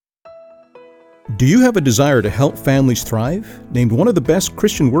Do you have a desire to help families thrive? Named one of the best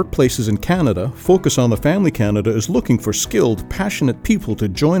Christian workplaces in Canada, Focus on the Family Canada is looking for skilled, passionate people to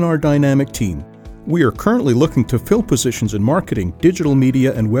join our dynamic team. We are currently looking to fill positions in marketing, digital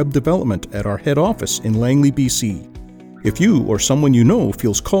media, and web development at our head office in Langley, BC. If you or someone you know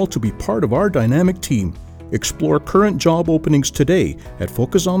feels called to be part of our dynamic team, explore current job openings today at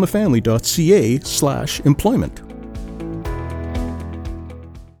focusonthefamily.ca/employment.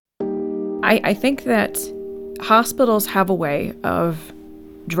 I think that hospitals have a way of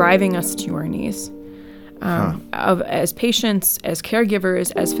driving us to our knees, as patients, as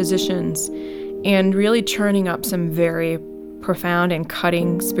caregivers, as physicians, and really turning up some very profound and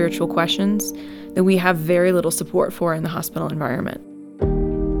cutting spiritual questions that we have very little support for in the hospital environment.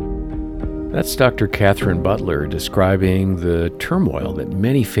 That's Dr. Kathryn Butler describing the turmoil that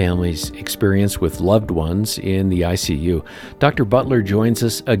many families experience with loved ones in the ICU. Dr. Butler joins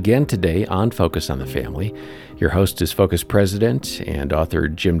us again today on Focus on the Family. Your host is Focus President and author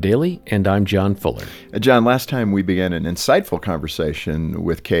Jim Daly, and I'm John Fuller. John, last time we began an insightful conversation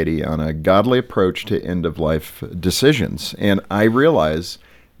with Katie on a godly approach to end-of-life decisions, and I realize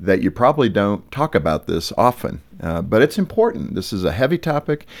that you probably don't talk about this often, but it's important. This is a heavy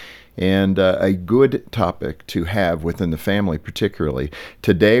topic and a good topic to have within the family particularly.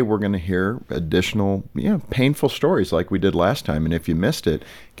 Today we're going to hear additional painful stories like we did last time, and if you missed it,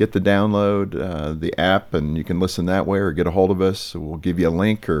 get the download, the app, and you can listen that way or get a hold of us. We'll give you a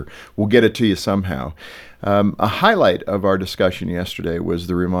link or we'll get it to you somehow. A highlight of our discussion yesterday was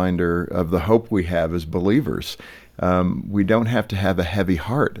the reminder of the hope we have as believers. We don't have to have a heavy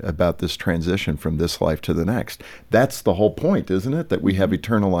heart about this transition from this life to the next. That's the whole point, isn't it? That we have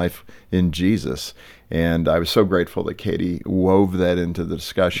eternal life in Jesus. And I was so grateful that Katie wove that into the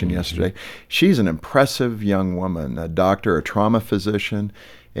discussion yesterday. She's an impressive young woman, a doctor, a trauma physician,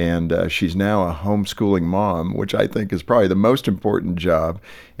 and she's now a homeschooling mom, which I think is probably the most important job.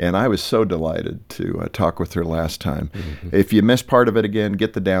 And I was so delighted to talk with her last time. If you missed part of it again,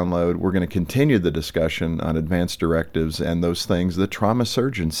 get the download. We're going to continue the discussion on advanced directives and those things that trauma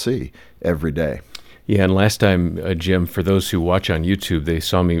surgeons see every day. Yeah, and last time, Jim, for those who watch on YouTube, they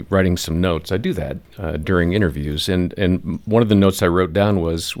saw me writing some notes. I do that during interviews, and one of the notes I wrote down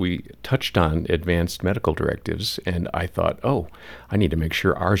was we touched on advanced medical directives, and I thought, I need to make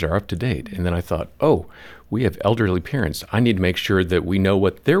sure ours are up to date. And then I thought, we have elderly parents. I need to make sure that we know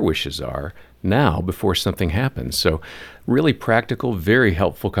what their wishes are now before something happens. So really practical, very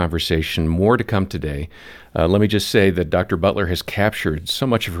helpful conversation. More to come today. Let me just say that Dr. Butler has captured so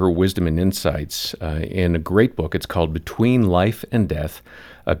much of her wisdom and insights in a great book. It's called Between Life and Death,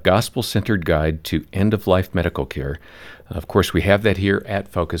 a gospel-centered guide to end-of-life medical care. Of course, we have that here at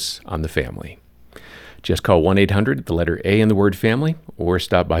Focus on the Family. Just call 1-800, the letter A in the word family, or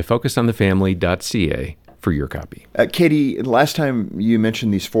stop by focusonthefamily.ca for your copy. Katie, last time you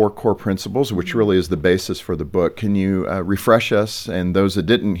mentioned these 4 core principles, which really is the basis for the book. Can you refresh us, and those that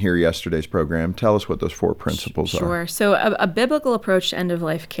didn't hear yesterday's program, tell us what those 4 principles are? Sure. So a biblical approach to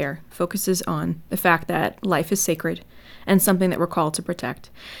end-of-life care focuses on the fact that life is sacred and something that we're called to protect.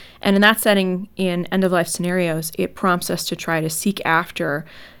 And in that setting, in end-of-life scenarios, it prompts us to try to seek after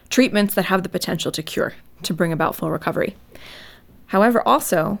treatments that have the potential to cure, to bring about full recovery. However,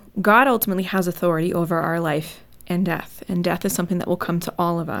 also, God ultimately has authority over our life and death is something that will come to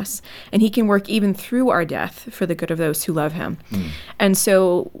all of us. And he can work even through our death for the good of those who love him. And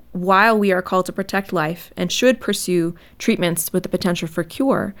so while we are called to protect life and should pursue treatments with the potential for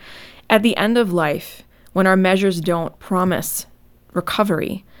cure, at the end of life, when our measures don't promise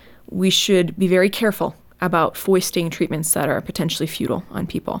recovery, we should be very careful about foisting treatments that are potentially futile on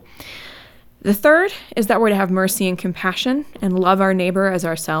people. The third is that we're to have mercy and compassion and love our neighbor as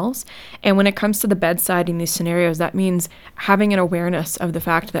ourselves. And when it comes to the bedside in these scenarios, that means having an awareness of the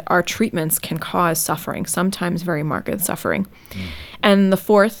fact that our treatments can cause suffering, sometimes very marked suffering. And the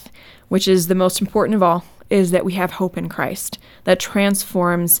fourth, which is the most important of all, is that we have hope in Christ that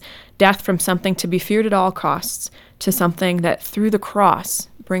transforms death from something to be feared at all costs to something that through the cross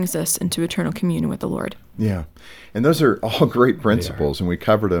brings us into eternal communion with the Lord. Yeah. And those are all great principles, and we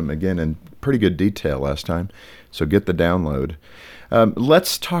covered them, again, in pretty good detail last time, so get the download.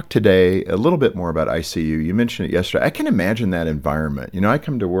 Let's talk today a little bit more about ICU. You mentioned it yesterday. I can imagine that environment. I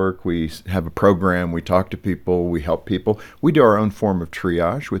come to work, we have a program, we talk to people, we help people. We do our own form of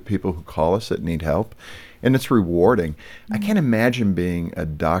triage with people who call us that need help, and it's rewarding. I can't imagine being a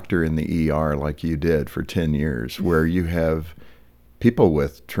doctor in the ER like you did for 10 years, where you have people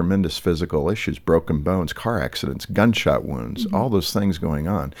with tremendous physical issues, broken bones, car accidents, gunshot wounds, all those things going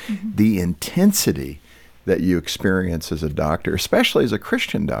on. The intensity that you experience as a doctor, especially as a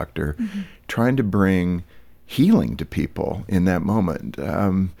Christian doctor, trying to bring healing to people in that moment.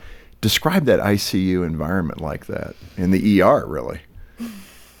 Describe that ICU environment like that, in the ER, really.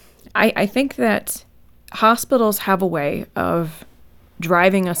 I think that hospitals have a way of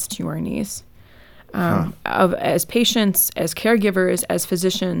driving us to our knees, as patients, as caregivers, as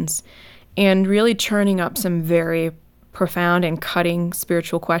physicians, and really churning up some very profound and cutting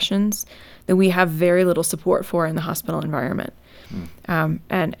spiritual questions that we have very little support for in the hospital environment.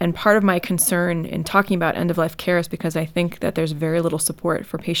 And part of my concern in talking about end-of-life care is because I think that there's very little support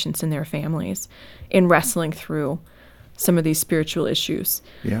for patients and their families in wrestling through some of these spiritual issues.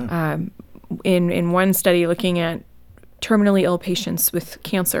 Yeah. In one study looking at terminally ill patients with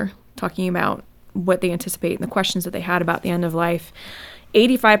cancer, talking about what they anticipate and the questions that they had about the end of life,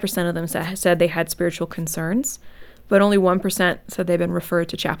 85% of them said they had spiritual concerns, but only 1% said they'd been referred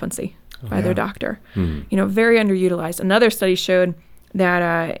to chaplaincy by their doctor. Very underutilized. Another study showed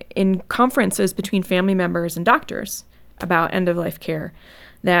that in conferences between family members and doctors about end-of-life care,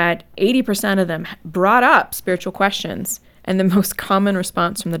 that 80% of them brought up spiritual questions, and the most common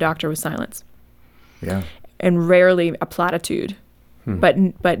response from the doctor was silence. Yeah. And rarely a platitude, but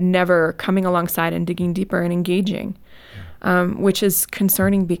never coming alongside and digging deeper and engaging, which is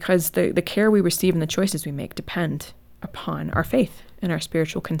concerning because the care we receive and the choices we make depend upon our faith and our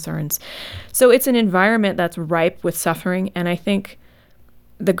spiritual concerns. So it's an environment that's ripe with suffering, and I think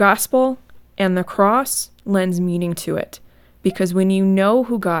the gospel and the cross lends meaning to it, because when you know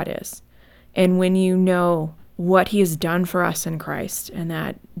who God is, and when you know what he has done for us in Christ, and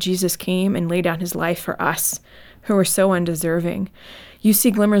that Jesus came and laid down his life for us who are so undeserving, you see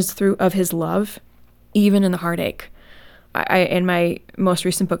glimmers of his love, even in the heartache. In my most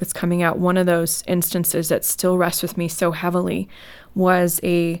recent book that's coming out, one of those instances that still rests with me so heavily was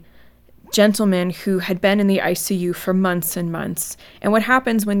a gentleman who had been in the ICU for months and months. And what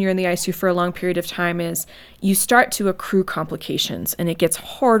happens when you're in the ICU for a long period of time is you start to accrue complications, and it gets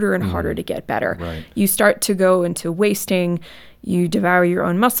harder and harder to get better. Right. You start to go into wasting, you devour your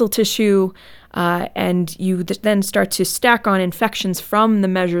own muscle tissue, and you then start to stack on infections from the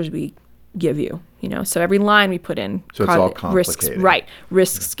measures we give you. So every line we put in, so it's all complicated.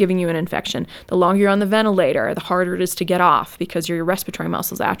 risks giving you an infection. The longer you're on the ventilator, the harder it is to get off because your respiratory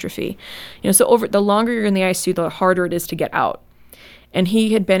muscles atrophy. So the longer you're in the ICU, the harder it is to get out. And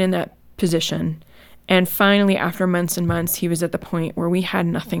he had been in that position, and finally, after months and months, he was at the point where we had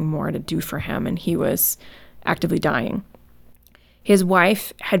nothing more to do for him, and he was actively dying. His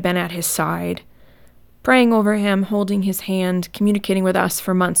wife had been at his side, praying over him, holding his hand, communicating with us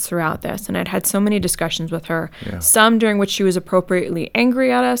for months throughout this. And I'd had so many discussions with her, some during which she was appropriately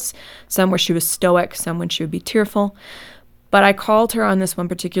angry at us, some where she was stoic, some when she would be tearful. But I called her on this one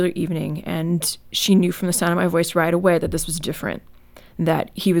particular evening, and she knew from the sound of my voice right away that this was different,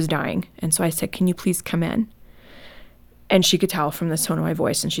 that he was dying. And so I said, "Can you please come in?" And she could tell from the tone of my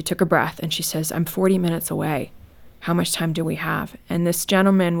voice, and she took a breath, and she says, "I'm 40 minutes away. How much time do we have?" And this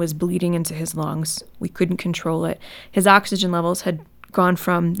gentleman was bleeding into his lungs. We couldn't control it. His oxygen levels had gone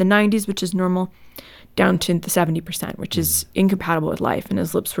from the 90s, which is normal, down to the 70%, which is incompatible with life, and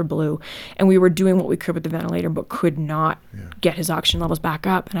his lips were blue. And we were doing what we could with the ventilator, but could not get his oxygen levels back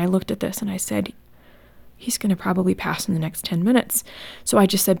up. And I looked at this and I said, he's going to probably pass in the next 10 minutes. So I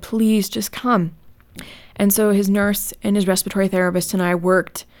just said, "Please just come." And so his nurse and his respiratory therapist and I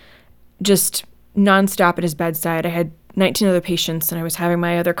worked just nonstop at his bedside. I had 19 other patients, and I was having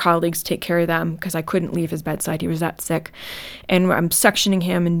my other colleagues take care of them because I couldn't leave his bedside. He was that sick. And I'm suctioning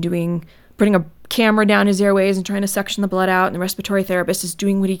him and putting a camera down his airways and trying to suction the blood out, and the respiratory therapist is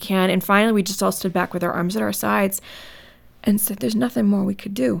doing what he can. And finally, we just all stood back with our arms at our sides and said, there's nothing more we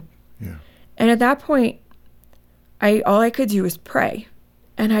could do. Yeah. And at that point, all I could do was pray.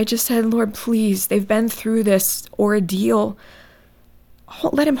 And I just said, "Lord, please, they've been through this ordeal.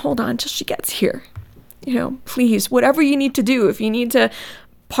 Let him hold on till she gets here. Please, whatever you need to do. If you need to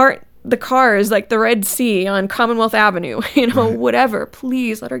part the cars like the Red Sea on Commonwealth Avenue, whatever,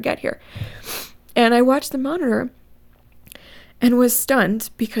 please let her get here." And I watched the monitor and was stunned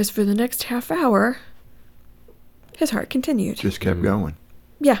because for the next half hour, his heart continued. Just kept going.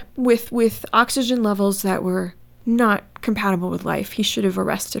 Yeah, with oxygen levels that were not compatible with life. He should have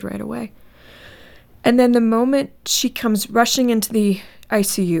arrested right away. And then the moment she comes rushing into the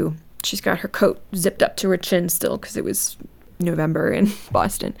ICU, she's got her coat zipped up to her chin still because it was November in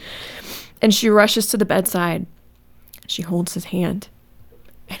Boston. And she rushes to the bedside. She holds his hand.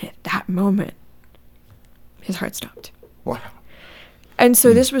 And at that moment, his heart stopped. Wow. And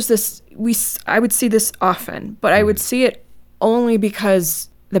so this was I would see this often, but I would see it only because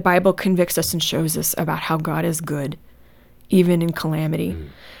the Bible convicts us and shows us about how God is good, even in calamity.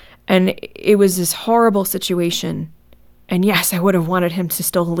 And it was this horrible situation. And yes, I would have wanted him to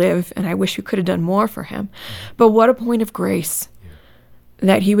still live, and I wish we could have done more for him. But what a point of grace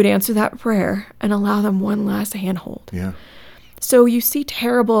that he would answer that prayer and allow them one last handhold. Yeah. So you see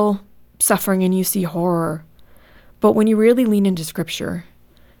terrible suffering and you see horror. But when you really lean into Scripture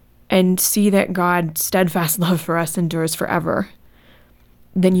and see that God's steadfast love for us endures forever,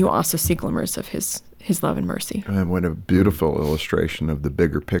 then you also see glimmers of his love and mercy. And what a beautiful illustration of the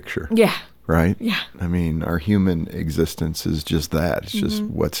bigger picture. Yeah. Right? Yeah. I mean, our human existence is just that. It's just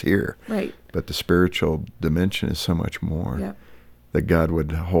what's here. Right. But the spiritual dimension is so much more. Yeah. That God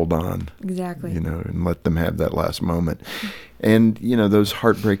would hold on. Exactly. And let them have that last moment. And, those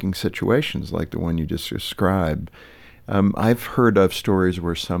heartbreaking situations like the one you just described, I've heard of stories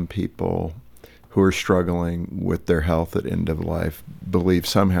where some people who are struggling with their health at end of life believe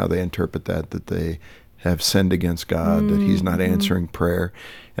somehow they interpret that they have sinned against God, that he's not answering prayer.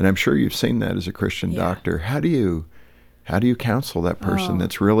 And I'm sure you've seen that as a Christian doctor. How do you counsel that person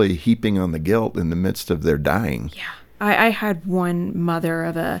that's really heaping on the guilt in the midst of their dying? Yeah. I had one mother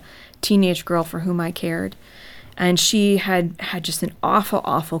of a teenage girl for whom I cared, and she had just an awful,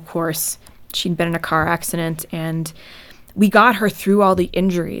 awful course. She'd been in a car accident, and we got her through all the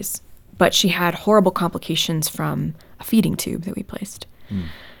injuries, but she had horrible complications from a feeding tube that we placed.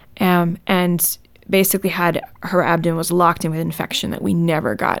 And basically her abdomen was locked in with infection that we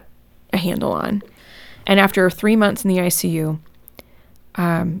never got a handle on. And after 3 months in the ICU,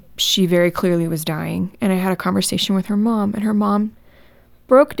 she very clearly was dying. And I had a conversation with her mom, and her mom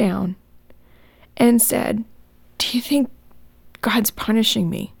broke down and said, "Do you think God's punishing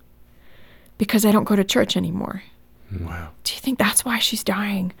me because I don't go to church anymore? Wow. Do you think that's why she's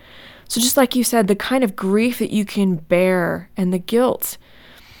dying?" So just like you said, the kind of grief that you can bear and the guilt.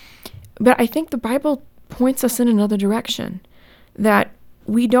 But I think the Bible points us in another direction, that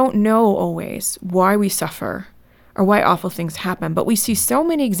we don't know always why we suffer or why awful things happen, but we see so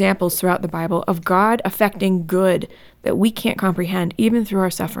many examples throughout the Bible of God affecting good that we can't comprehend, even through our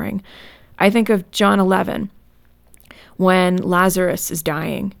suffering. I think of John 11, when Lazarus is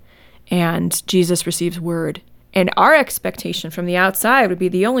dying and Jesus receives word. And our expectation from the outside would be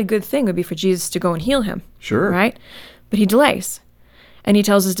the only good thing would be for Jesus to go and heal him. Sure. Right? But he delays. And he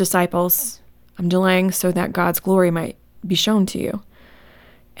tells his disciples, "I'm delaying so that God's glory might be shown to you."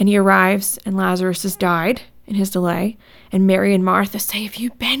 And he arrives, and Lazarus has died in his delay. And Mary and Martha say, "If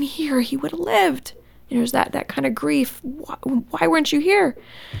you'd been here, he would have lived." There's that kind of grief. Why weren't you here?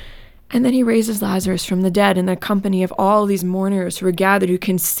 And then he raises Lazarus from the dead in the company of all these mourners who are gathered, who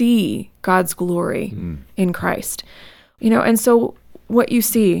can see God's glory in Christ. And so what you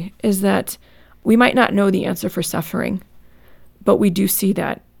see is that we might not know the answer for suffering, but we do see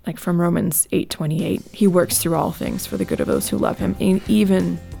that, like from Romans 8:28, he works through all things for the good of those who love him, in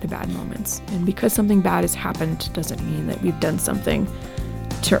even the bad moments. And because something bad has happened doesn't mean that we've done something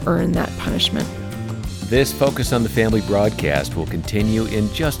to earn that punishment. This Focus on the Family broadcast will continue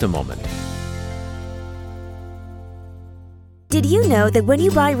in just a moment. Did you know that when you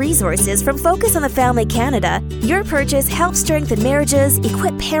buy resources from Focus on the Family Canada, your purchase helps strengthen marriages,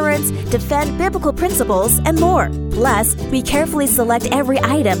 equip parents, defend biblical principles, and more? Plus, we carefully select every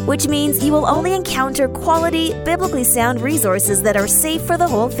item, which means you will only encounter quality, biblically sound resources that are safe for the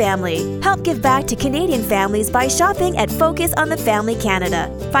whole family. Help give back to Canadian families by shopping at Focus on the Family Canada.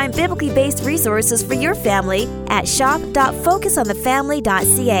 Find biblically based resources for your family at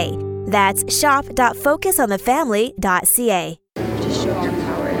shop.focusonthefamily.ca. That's shop.focusonthefamily.ca.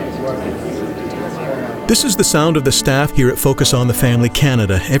 This is the sound of the staff here at Focus on the Family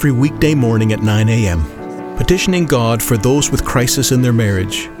Canada every weekday morning at 9 a.m. Petitioning God for those with crisis in their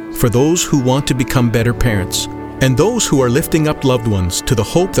marriage, for those who want to become better parents, and those who are lifting up loved ones to the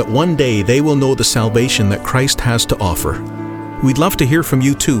hope that one day they will know the salvation that Christ has to offer. We'd love to hear from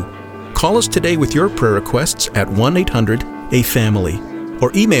you too. Call us today with your prayer requests at 1-800-A-FAMILY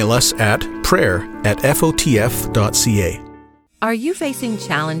or email us at prayer@fotf.ca. Are you facing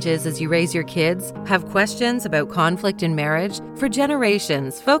challenges as you raise your kids? Have questions about conflict in marriage? For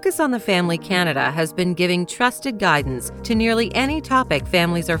generations, Focus on the Family Canada has been giving trusted guidance to nearly any topic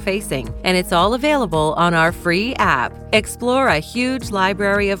families are facing, and it's all available on our free app. Explore a huge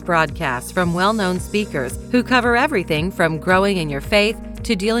library of broadcasts from well-known speakers who cover everything from growing in your faith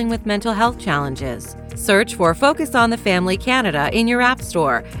to dealing with mental health challenges. Search for Focus on the Family Canada in your app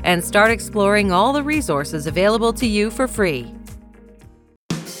store and start exploring all the resources available to you for free.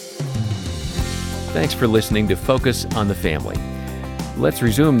 Thanks for listening to Focus on the Family. Let's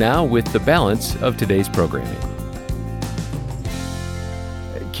resume now with the balance of today's programming.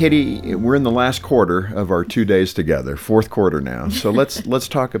 Katie, we're in the last quarter of our 2 days together, fourth quarter now. So let's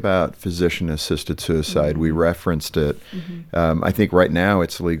talk about physician-assisted suicide. We referenced it. I think right now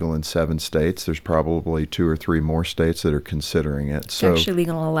it's legal in 7 states. There's probably 2 or 3 more states that are considering it. It's actually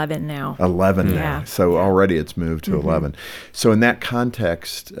legal in 11 now. 11 now. So already it's moved to 11. So in that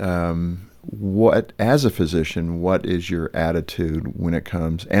context, what, as a physician, what is your attitude when it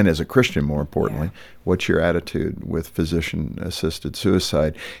comes, and as a Christian more importantly, what's your attitude with physician-assisted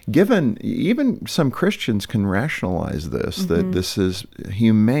suicide? Given even some Christians can rationalize this, that this is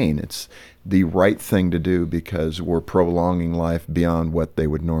humane, it's the right thing to do because we're prolonging life beyond what they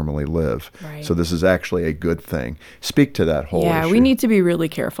would normally live. Right. So this is actually a good thing. Speak to that whole issue. Yeah, we need to be really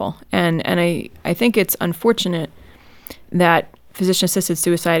careful. And I think it's unfortunate that physician-assisted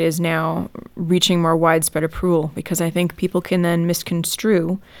suicide is now reaching more widespread approval, because I think people can then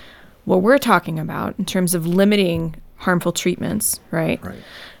misconstrue what we're talking about in terms of limiting harmful treatments, right? Right.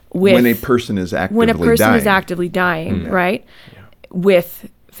 When a person is actively dying. Right? Yeah. With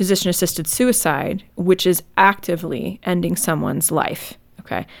physician-assisted suicide, which is actively ending someone's life,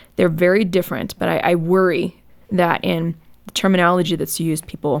 okay? They're very different, but I worry that in the terminology that's used,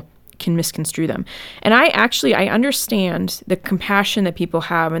 people can misconstrue them. And I understand the compassion that people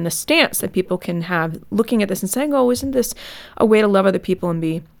have and the stance that people can have looking at this and saying, oh, isn't this a way to love other people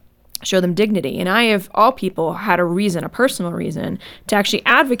and show them dignity? And I have, all people, had a personal reason to actually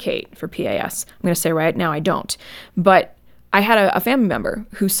advocate for PAS. I'm going to say right now I don't. But I had a family member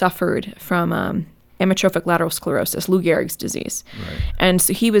who suffered from amyotrophic lateral sclerosis, Lou Gehrig's disease. Right. And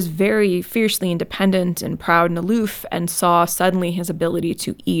so he was very fiercely independent and proud and aloof, and saw suddenly his ability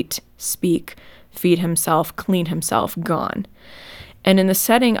to eat, speak, feed himself, clean himself gone. And in the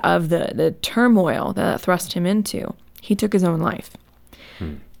setting of the turmoil that thrust him into, he took his own life.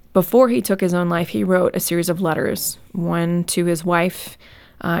 Before he took his own life, he wrote a series of letters, one to his wife,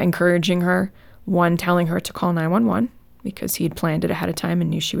 encouraging her, one telling her to call 911, because he had planned it ahead of time and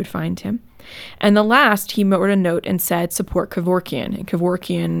knew she would find him. And the last, he wrote a note and said, support Kevorkian. And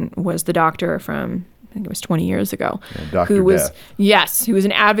Kevorkian was the doctor from, I think it was 20 years ago. Yeah, who was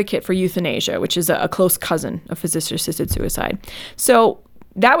an advocate for euthanasia, which is a close cousin of physician-assisted suicide. So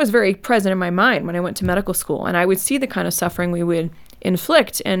that was very present in my mind when I went to medical school. And I would see the kind of suffering we would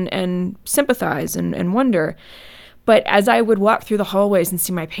inflict and sympathize and wonder. But as I would walk through the hallways and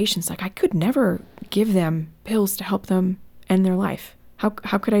see my patients, I could never give them pills to help them end their life. How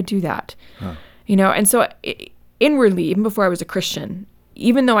could I do that? Huh. And so inwardly, even before I was a Christian,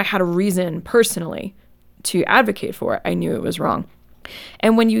 even though I had a reason personally to advocate for it, I knew it was wrong.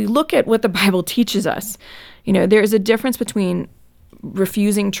 And when you look at what the Bible teaches us, there is a difference between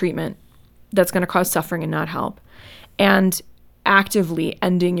refusing treatment that's going to cause suffering and not help, and actively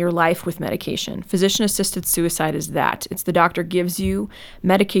ending your life with medication. Physician-assisted suicide is that. It's the doctor gives you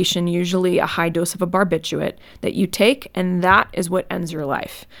medication, usually a high dose of a barbiturate, that you take, and that is what ends your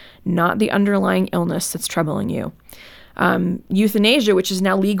life, not the underlying illness that's troubling you. Euthanasia, which is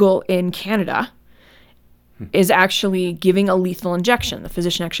now legal in Canada, is actually giving a lethal injection. The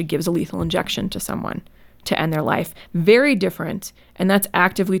physician actually gives a lethal injection to someone to end their life. Very different, and that's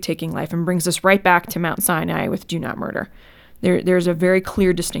actively taking life, and brings us right back to Mount Sinai with do not murder. There's a very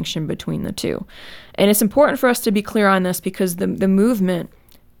clear distinction between the two. And it's important for us to be clear on this, because the movement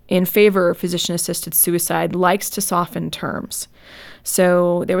in favor of physician-assisted suicide likes to soften terms.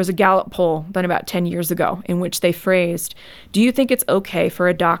 So there was a Gallup poll done about 10 years ago in which they phrased, do you think it's okay for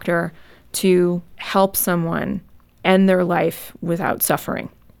a doctor to help someone end their life without suffering?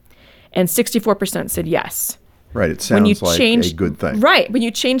 And 64% said yes. Right, it sounds like a good thing. Right, when you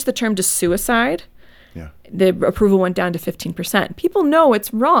change the term to suicide, the approval went down to 15%. People know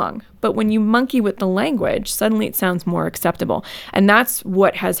it's wrong, but when you monkey with the language, suddenly it sounds more acceptable. And that's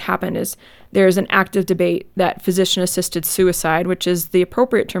what has happened, is there's an active debate that physician-assisted suicide, which is the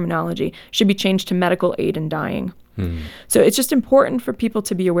appropriate terminology, should be changed to medical aid in dying. So it's just important for people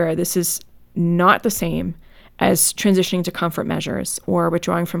to be aware this is not the same as transitioning to comfort measures or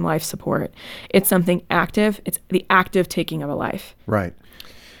withdrawing from life support. It's something active. It's the active taking of a life. Right.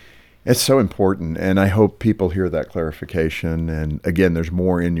 It's so important, and I hope people hear that clarification. And again, there's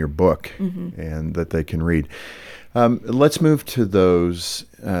more in your book and that they can read. Let's move to those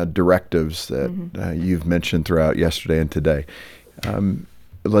directives that you've mentioned throughout yesterday and today.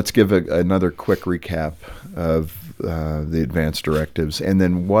 Let's give another quick recap of the advanced directives, and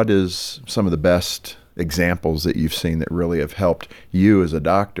then what is some of the best examples that you've seen that really have helped you as a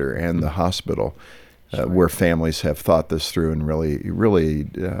doctor and the hospital where families have thought this through and really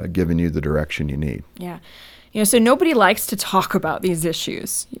given you the direction you need. Yeah. So nobody likes to talk about these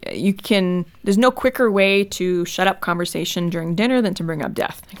issues. There's no quicker way to shut up conversation during dinner than to bring up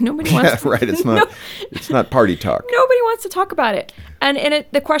death. Nobody wants right. It's not party talk. Nobody wants to talk about it. And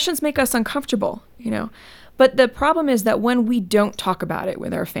the questions make us uncomfortable, But the problem is that when we don't talk about it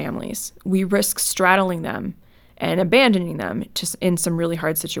with our families, we risk straddling them and abandoning them in some really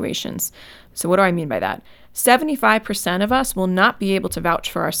hard situations. So what do I mean by that? 75% of us will not be able to vouch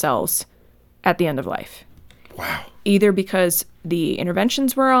for ourselves at the end of life. Wow. Either because the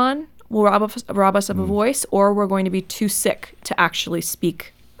interventions we're on will rob us of a voice, or we're going to be too sick to actually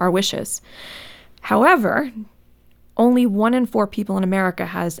speak our wishes. However, only 1 in 4 people in America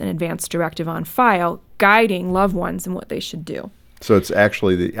has an advance directive on file guiding loved ones in what they should do. So it's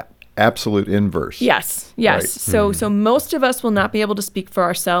actually the absolute inverse. Yes. Right. So most of us will not be able to speak for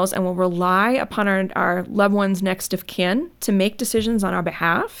ourselves and will rely upon our loved ones next of kin to make decisions on our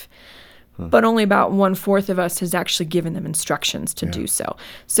behalf. But only about 1/4 of us has actually given them instructions to do so.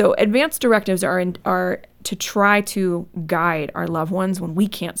 So advance directives are to try to guide our loved ones when we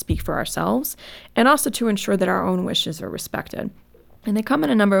can't speak for ourselves, and also to ensure that our own wishes are respected. And they come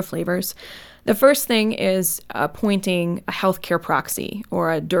in a number of flavors. The first thing is appointing a healthcare proxy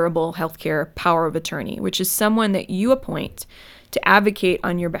or a durable healthcare power of attorney, which is someone that you appoint to advocate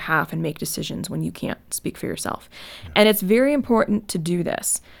on your behalf and make decisions when you can't speak for yourself. And it's very important to do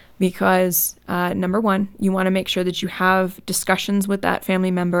this. Because, number one, you want to make sure that you have discussions with that family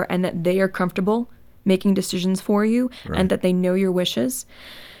member and that they are comfortable making decisions for you and that they know your wishes.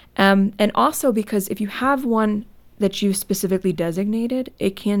 And also because if you have one that you've specifically designated,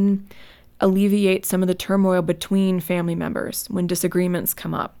 it can alleviate some of the turmoil between family members when disagreements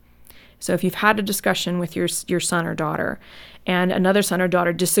come up. So if you've had a discussion with your son or daughter and another son or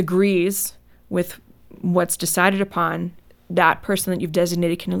daughter disagrees with what's decided upon, that person that you've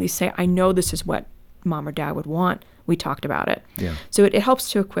designated can at least say, I know this is what mom or dad would want. We talked about it. Yeah. So it helps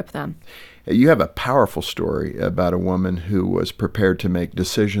to equip them. You have a powerful story about a woman who was prepared to make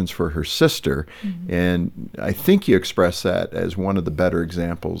decisions for her sister. And I think you express that as one of the better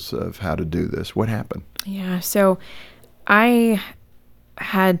examples of how to do this. What happened? Yeah. So I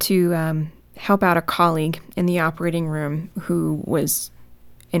had to help out a colleague in the operating room who was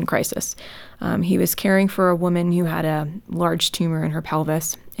in crisis. He was caring for a woman who had a large tumor in her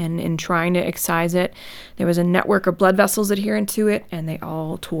pelvis, and in trying to excise it, there was a network of blood vessels adherent to it, and they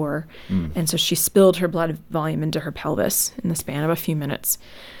all tore. And so she spilled her blood volume into her pelvis in the span of a few minutes.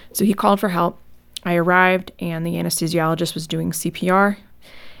 So he called for help. I arrived, and the anesthesiologist was doing CPR,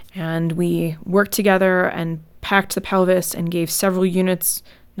 and we worked together and packed the pelvis and gave several liters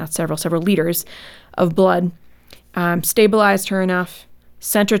of blood, stabilized her enough,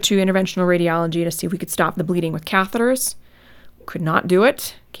 sent her to interventional radiology to see if we could stop the bleeding with catheters. Could not do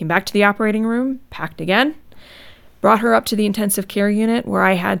it. Came back to the operating room, packed again, brought her up to the intensive care unit where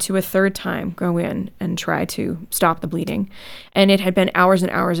I had to a third time go in and try to stop the bleeding. And it had been hours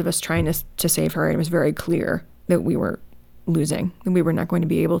and hours of us trying to save her. It was very clear that we were losing, that we were not going to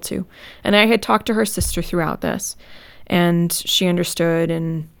be able to. And I had talked to her sister throughout this, and she understood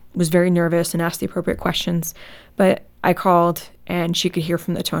and was very nervous and asked the appropriate questions. But I called, and she could hear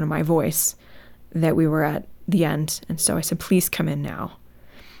from the tone of my voice that we were at the end. And so I said, please come in now.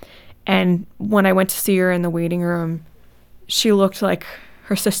 And when I went to see her in the waiting room, she looked like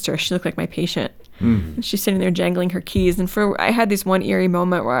her sister. She looked like my patient. And she's sitting there jangling her keys. And I had this one eerie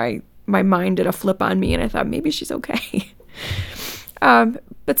moment where my mind did a flip on me, and I thought, maybe she's okay.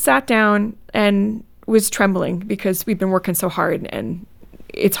 But sat down and was trembling because we'd been working so hard, and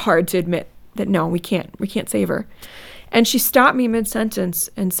it's hard to admit that, no, we can't save her. And she stopped me mid-sentence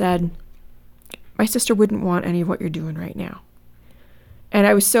and said, my sister wouldn't want any of what you're doing right now. And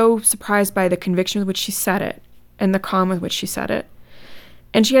I was so surprised by the conviction with which she said it and the calm with which she said it.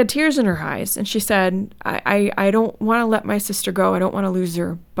 And she had tears in her eyes. And she said, I don't want to let my sister go. I don't want to lose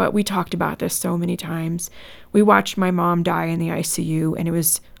her. But we talked about this so many times. We watched my mom die in the ICU, and it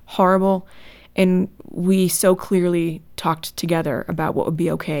was horrible. And we so clearly talked together about what would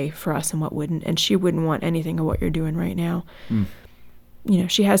be okay for us and what wouldn't. And she wouldn't want anything of what you're doing right now.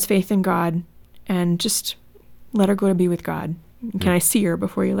 She has faith in God, and just let her go to be with God. Can I see her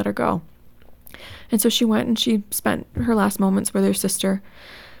before you let her go? And so she went, and she spent her last moments with her sister.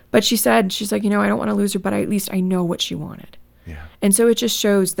 But she said, she's like, I don't want to lose her, but at least I know what she wanted. Yeah. And so it just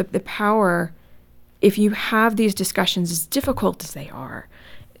shows the power, if you have these discussions, as difficult as they are,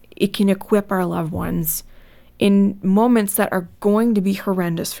 it can equip our loved ones in moments that are going to be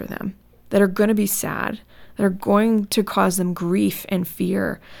horrendous for them, that are going to be sad, that are going to cause them grief and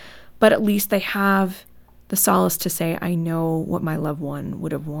fear. but at least they have the solace to say, I know what my loved one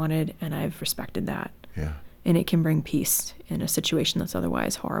would have wanted, and I've respected that. Yeah. And it can bring peace in a situation that's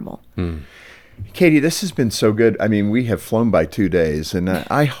otherwise horrible. Katie, this has been so good. I mean, we have flown by 2 days, and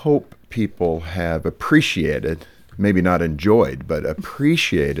I hope people have appreciated, maybe not enjoyed, but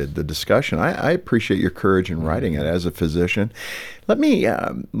appreciated the discussion. I appreciate your courage in writing it as a physician. Let me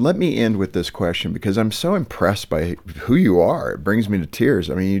end with this question, because I'm so impressed by who you are. It brings me to tears.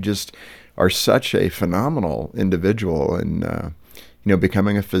 I mean, you just are such a phenomenal individual, and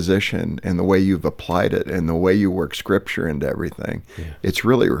becoming a physician and the way you've applied it and the way you work scripture into everything. Yeah. It's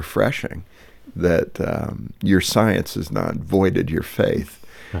really refreshing that your science has not voided your faith.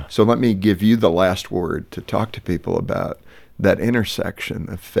 Huh. So let me give you the last word to talk to people about that intersection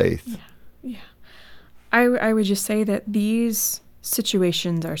of faith. Yeah. I would just say that these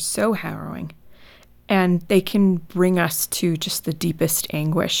situations are so harrowing, and they can bring us to just the deepest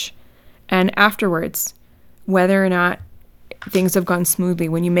anguish. And afterwards, whether or not things have gone smoothly,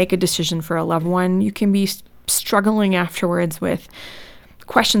 when you make a decision for a loved one, you can be struggling afterwards with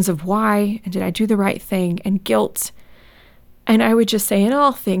questions of why, and did I do the right thing, and guilt. And I would just say, in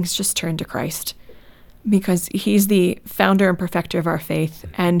all things, just turn to Christ, because he's the founder and perfecter of our faith.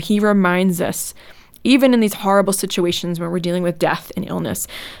 And he reminds us, even in these horrible situations where we're dealing with death and illness,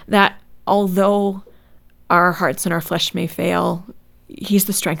 that although our hearts and our flesh may fail, he's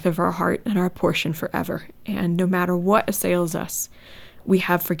the strength of our heart and our portion forever. And no matter what assails us, we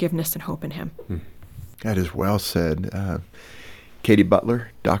have forgiveness and hope in him. That is well said. Katie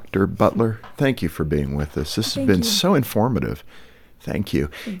Butler, Dr. Butler, thank you for being with us. This has been so informative. Thank you.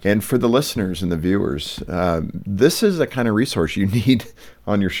 And for the listeners and the viewers, this is a kind of resource you need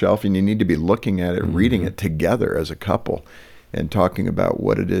on your shelf, and you need to be looking at it, reading it together as a couple, and talking about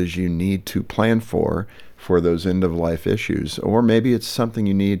what it is you need to plan for those end-of-life issues. Or maybe it's something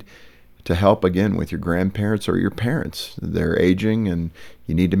you need to help, again, with your grandparents or your parents. They're aging, and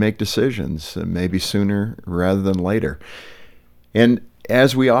you need to make decisions, maybe sooner rather than later. And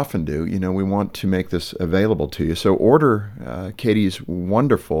as we often do, we want to make this available to you. So order Katie's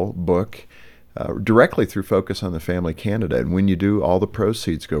wonderful book directly through Focus on the Family Canada. And when you do, all the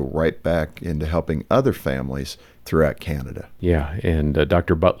proceeds go right back into helping other families throughout Canada. Yeah, and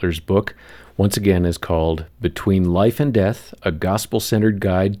Dr. Butler's book, once again, is called Between Life and Death, A Gospel-Centered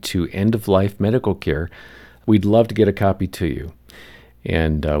Guide to End-of-Life Medical Care. We'd love to get a copy to you.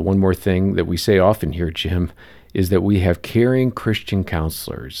 And one more thing that we say often here, Jim, is that we have caring Christian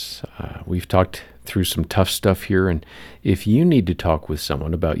counselors. We've talked through some tough stuff here, and if you need to talk with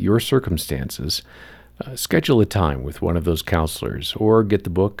someone about your circumstances, schedule a time with one of those counselors, or get the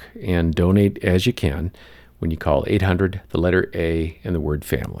book and donate as you can when you call 800, the letter A, and the word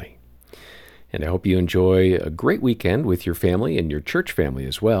family. And I hope you enjoy a great weekend with your family and your church family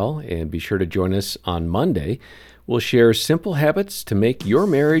as well, and be sure to join us on Monday. We'll share simple habits to make your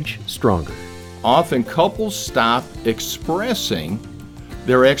marriage stronger. Often couples stop expressing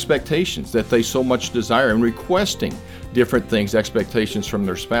their expectations that they so much desire and requesting different things, expectations from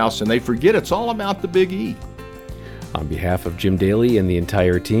their spouse, and they forget it's all about the big E. On behalf of Jim Daly and the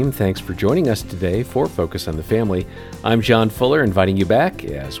entire team, thanks for joining us today for Focus on the Family. I'm John Fuller, inviting you back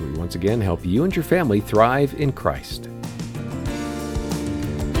as we once again help you and your family thrive in Christ.